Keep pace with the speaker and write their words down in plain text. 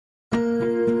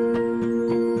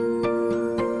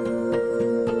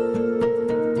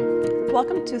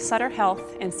Welcome to Sutter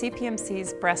Health and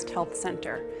CPMC's Breast Health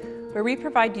Center, where we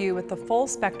provide you with the full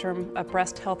spectrum of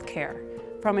breast health care,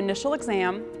 from initial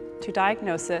exam to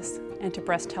diagnosis and to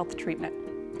breast health treatment.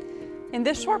 In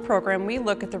this short program, we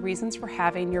look at the reasons for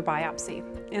having your biopsy,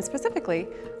 and specifically,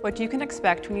 what you can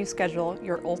expect when you schedule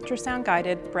your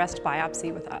ultrasound-guided breast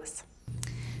biopsy with us.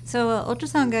 So an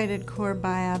ultrasound-guided core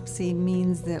biopsy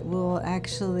means that we'll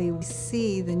actually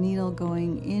see the needle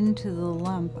going into the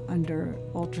lump under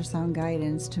ultrasound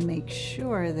guidance to make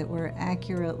sure that we're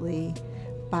accurately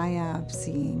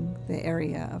biopsying the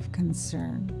area of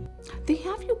concern. They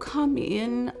have you come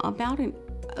in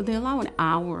they allow an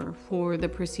hour for the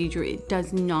procedure. It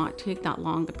does not take that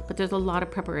long, but there's a lot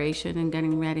of preparation and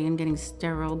getting ready and getting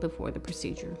sterile before the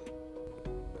procedure.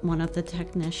 One of the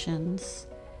technicians,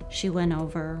 she went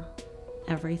over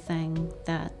everything,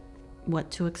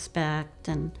 what to expect,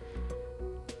 and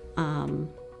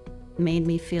made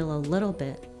me feel a little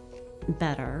bit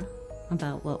better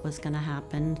about what was going to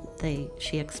happen.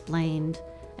 She explained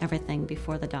everything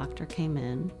before the doctor came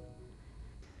in.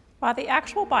 While the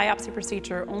actual biopsy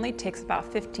procedure only takes about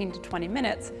 15 to 20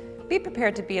 minutes, be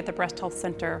prepared to be at the Breast Health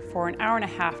Center for an hour and a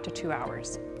half to 2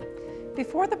 hours.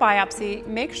 Before the biopsy,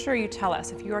 make sure you tell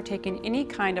us if you are taking any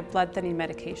kind of blood thinning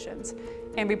medications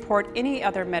and report any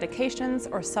other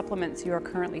medications or supplements you are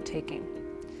currently taking.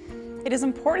 It is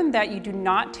important that you do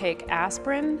not take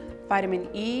aspirin, vitamin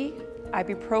E,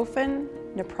 ibuprofen,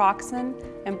 naproxen,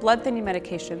 and blood thinning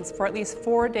medications for at least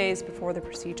 4 days before the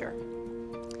procedure.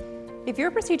 If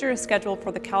your procedure is scheduled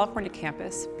for the California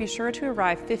campus, be sure to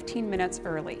arrive 15 minutes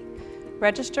early.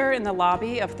 Register in the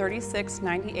lobby of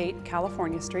 3698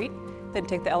 California Street, then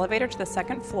take the elevator to the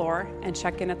second floor and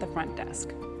check in at the front desk.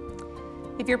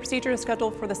 If your procedure is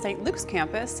scheduled for the St. Luke's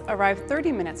campus, arrive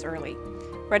 30 minutes early.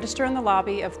 Register in the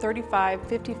lobby of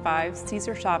 3555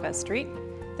 Cesar Chavez Street,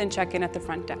 then check in at the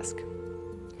front desk.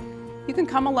 You can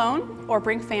come alone or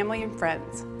bring family and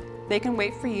friends. They can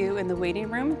wait for you in the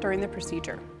waiting room during the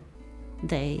procedure.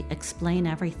 They explain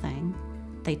everything,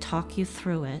 they talk you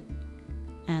through it,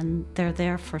 and they're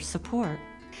there for support.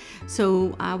 So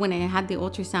when I had the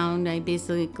ultrasound,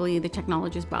 the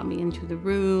technologist brought me into the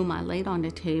room. I laid on the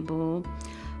table.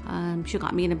 She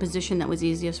got me in a position that was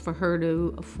easiest for her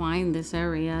to find this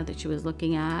area that she was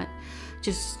looking at.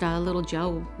 Just a little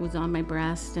gel was on my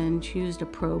breast, and she used a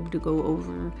probe to go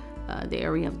over the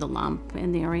area of the lump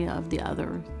and the area of the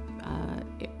other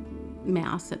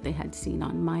mass that they had seen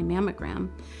on my mammogram.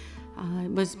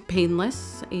 It was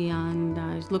painless, and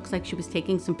it looks like she was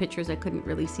taking some pictures. I couldn't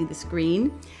really see the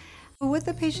screen. What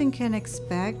the patient can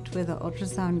expect with an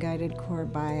ultrasound-guided core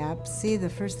biopsy, the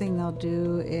first thing they'll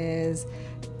do is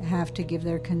have to give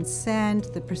their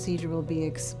consent. The procedure will be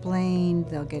explained.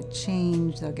 They'll get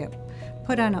changed. They'll get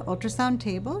put on an ultrasound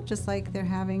table, just like they're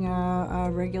having a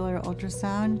regular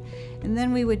ultrasound. And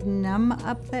then we would numb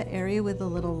up the area with a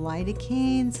little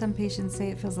lidocaine. Some patients say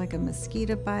it feels like a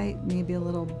mosquito bite, maybe a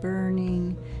little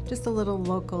burning, just a little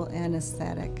local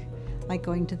anesthetic, like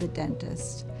going to the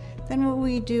dentist. Then what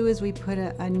we do is we put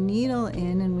a needle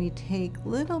in, and we take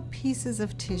little pieces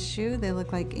of tissue. They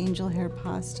look like angel hair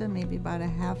pasta, maybe about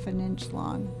 1/2 inch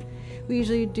long. We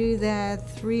usually do that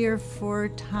 3 or 4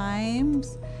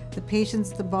 times. The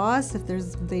patient's the boss. If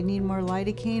they need more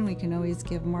lidocaine, we can always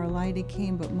give more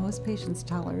lidocaine, but most patients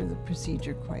tolerate the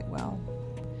procedure quite well.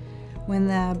 When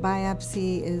the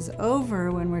biopsy is over,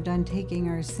 when we're done taking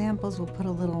our samples, we'll put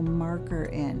a little marker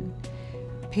in.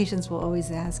 Patients will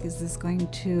always ask, is this going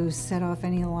to set off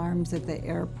any alarms at the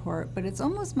airport? But it's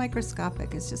almost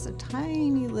microscopic. It's just a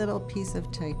tiny little piece of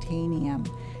titanium.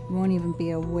 You won't even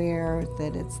be aware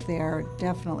that it's there. It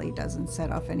definitely doesn't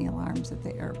set off any alarms at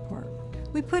the airport.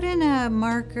 We put in a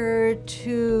marker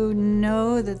to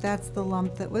know that that's the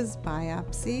lump that was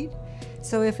biopsied.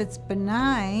 So if it's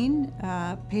benign,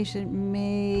 a patient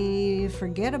may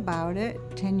forget about it,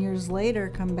 10 years later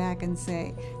come back and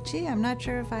say, gee, I'm not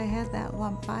sure if I had that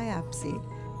lump biopsied,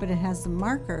 but it has the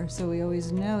marker, so we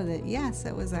always know that yes,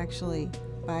 it was actually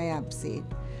biopsied.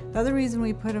 The other reason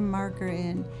we put a marker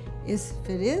in is if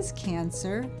it is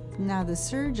cancer, now the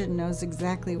surgeon knows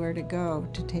exactly where to go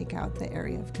to take out the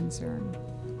area of concern.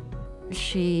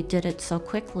 She did it so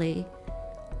quickly,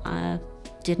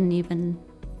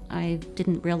 I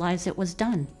didn't realize it was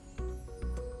done.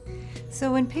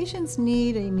 So when patients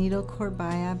need a needle core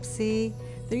biopsy,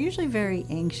 they're usually very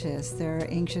anxious. They're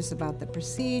anxious about the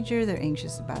procedure, they're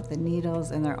anxious about the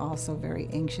needles, and they're also very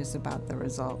anxious about the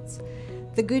results.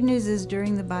 The good news is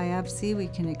during the biopsy, we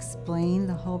can explain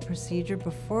the whole procedure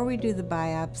before we do the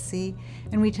biopsy,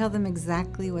 and we tell them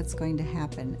exactly what's going to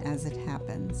happen as it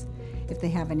happens. If they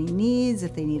have any needs,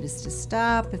 if they need us to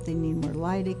stop, if they need more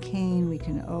lidocaine,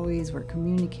 we're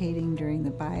communicating during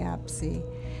the biopsy.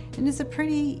 And it's a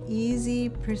pretty easy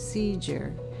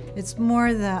procedure. It's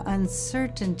more the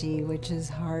uncertainty which is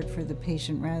hard for the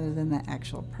patient rather than the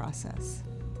actual process.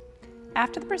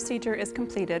 After the procedure is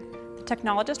completed, the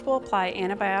technologist will apply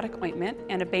antibiotic ointment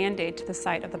and a Band-Aid to the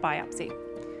site of the biopsy.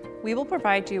 We will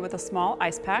provide you with a small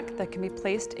ice pack that can be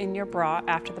placed in your bra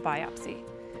after the biopsy.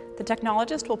 The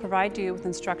technologist will provide you with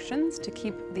instructions to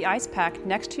keep the ice pack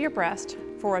next to your breast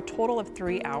for a total of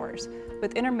 3 hours,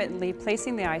 with intermittently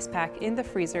placing the ice pack in the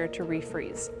freezer to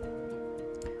refreeze.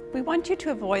 We want you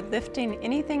to avoid lifting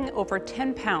anything over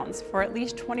 10 pounds for at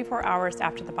least 24 hours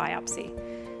after the biopsy.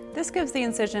 This gives the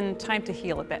incision time to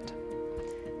heal a bit.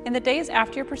 In the days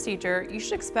after your procedure, you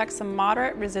should expect some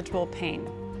moderate residual pain.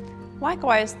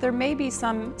 Likewise, there may be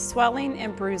some swelling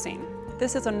and bruising.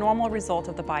 This is a normal result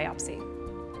of the biopsy.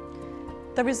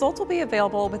 The results will be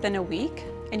available within a week,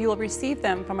 and you will receive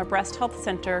them from a Breast Health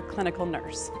Center clinical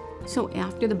nurse. So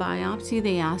after the biopsy,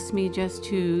 they asked me just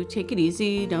to take it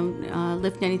easy, don't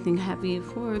lift anything heavy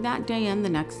for that day and the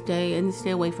next day, and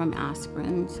stay away from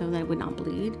aspirin so that it would not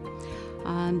bleed.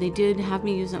 They did have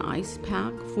me use an ice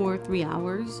pack for 3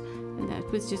 hours, and that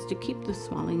was just to keep the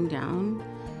swelling down.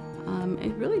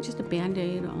 And really just a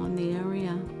Band-Aid on the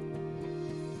area.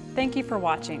 Thank you for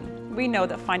watching. We know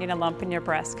that finding a lump in your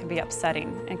breast can be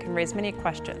upsetting and can raise many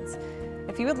questions.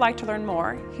 If you would like to learn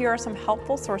more, here are some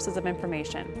helpful sources of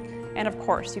information. And of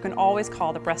course, you can always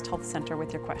call the Breast Health Center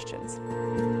with your questions.